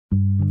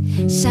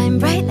Shine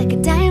bright like a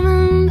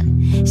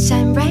diamond,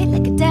 shine bright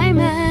like a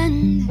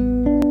diamond.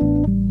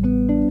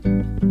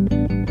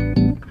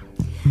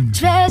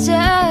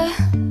 Treasure,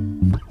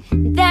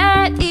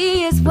 that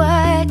is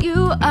what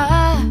you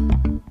are.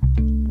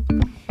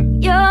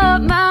 You're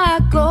my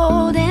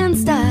golden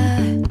star.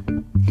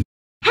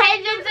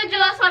 Hey Jims and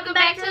Jules, welcome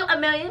back to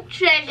Amillion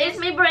Treasures. It's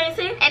me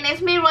Branson and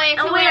it's me Roy,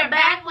 and we're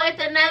back with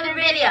another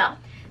video.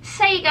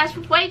 So you guys,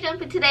 before you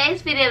jump into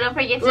today's video, don't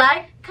forget to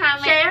like,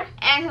 comment, share,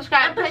 and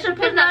subscribe, and push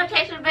the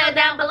notification bell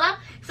down below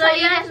so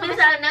you guys miss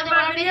out on none of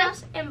our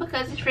videos. And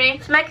because it's free,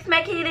 smack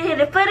it, hit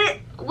it, put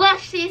it. What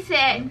she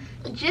said.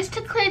 Just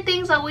to clear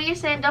things up, what you're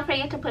saying, don't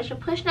forget to push the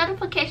push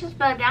notifications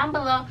bell down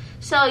below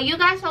so you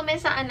guys won't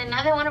miss out on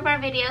another one of our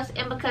videos.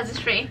 And because it's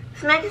free,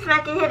 smack it,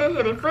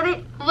 hit it, put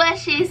it. What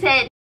she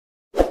said.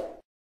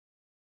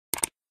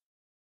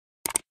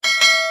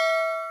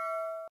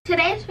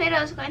 Today's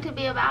video is going to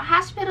be about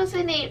hospitals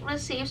in need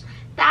receives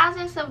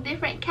thousands of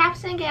different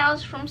caps and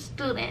gowns from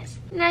students.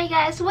 Now you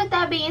guys, with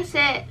that being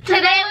said,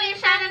 today we are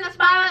shining the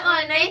spotlight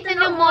on Nathan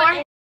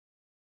Moore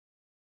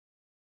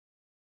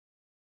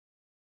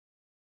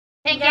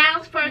and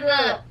Gowns for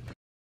Good.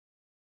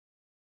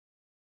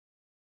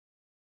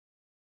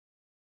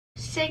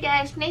 So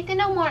guys, Nathan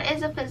Moore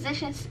is a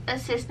physician's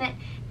assistant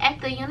at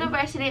the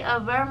University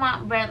of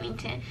Vermont,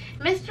 Burlington.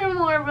 Mr.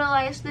 Moore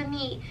realized the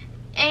need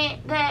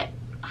and that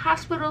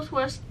hospitals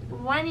were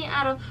running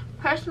out of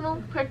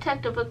personal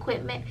protective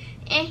equipment,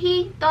 and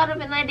he thought of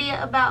an idea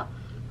about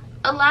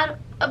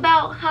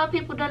how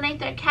people donate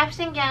their caps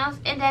and gowns,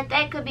 and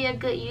that could be a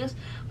good use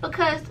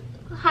because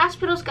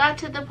hospitals got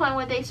to the point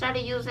where they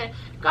started using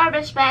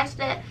garbage bags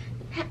that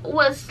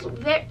was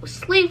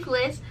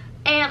sleeveless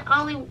and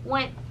only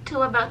went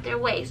to about their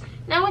waist.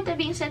 Now with that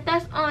being said,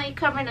 that's only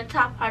covering the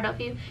top part of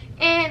you,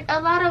 and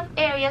a lot of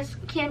areas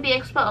can be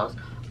exposed.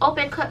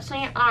 Open cuts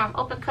on your arm,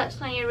 open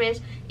cuts on your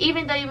wrist,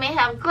 even though you may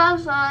have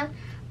gloves on,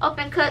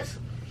 open cuts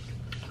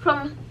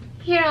from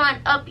here on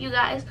up, you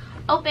guys.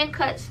 Open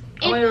cuts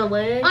on your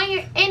leg, on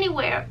your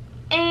anywhere.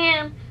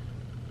 And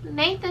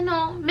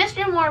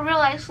Mr. Moore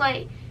realized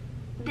like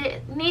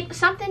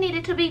something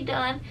needed to be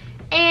done,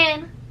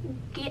 and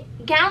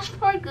Gowns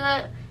for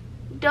Good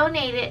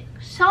donated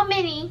so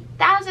many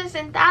thousands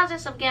and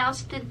thousands of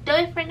gowns to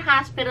different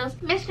hospitals.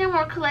 Mr.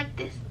 Moore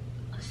collected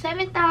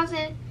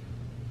 7,000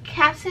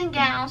 caps and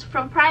gowns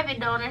from private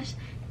donors,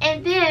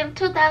 and then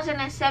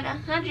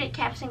 2,700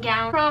 caps and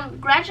gowns from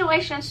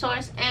Graduation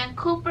Source and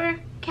Cooper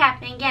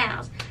Cap and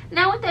Gowns.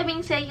 Now with that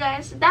being said,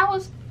 guys, that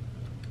was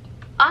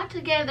all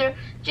together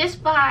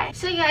just on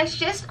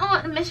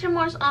Mr.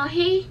 Moore's own,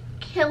 he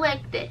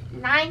collected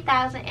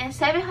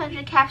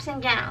 9,700 caps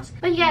and gowns.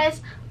 But you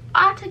guys,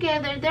 all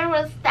together there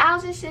was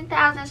thousands and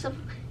thousands of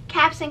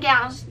caps and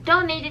gowns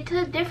donated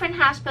to different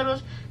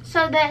hospitals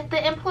so that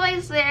the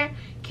employees there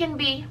can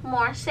be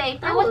more safe.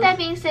 And with that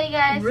being said,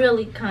 guys,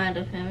 really kind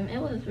of him. It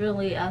was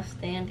really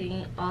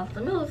outstanding,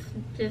 awesome. It was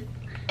just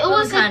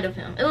really kind of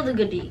him. It was a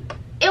good deed.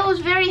 It was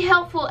very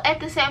helpful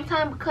at the same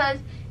time because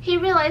he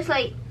realized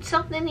like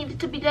something needed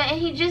to be done, and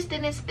he just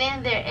didn't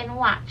stand there and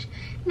watch.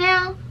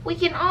 Now we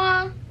can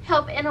all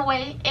help in a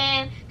way,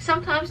 and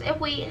sometimes if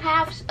we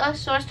have a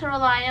source to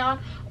rely on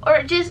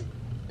or just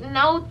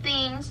know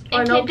things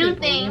and can do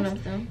things,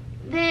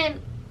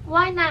 then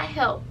why not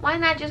help? Why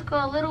not just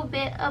go a little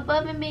bit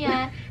above and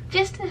beyond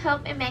just to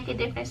help and make a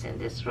difference in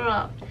this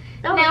world?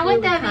 Now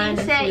with that being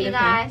said, you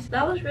guys,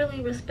 that was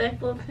really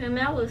respectful of him.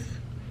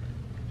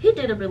 He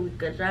did a really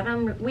good job.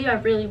 We are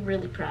really,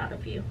 really proud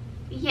of you.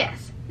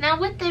 Yes. Now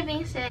with that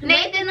being said,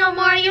 Nathan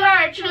Moore, you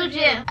are a true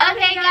gem.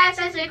 Okay guys,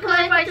 that's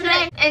recording for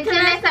today. Until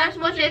next time,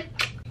 smooches.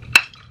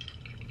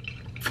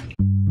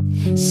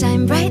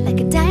 Shine bright like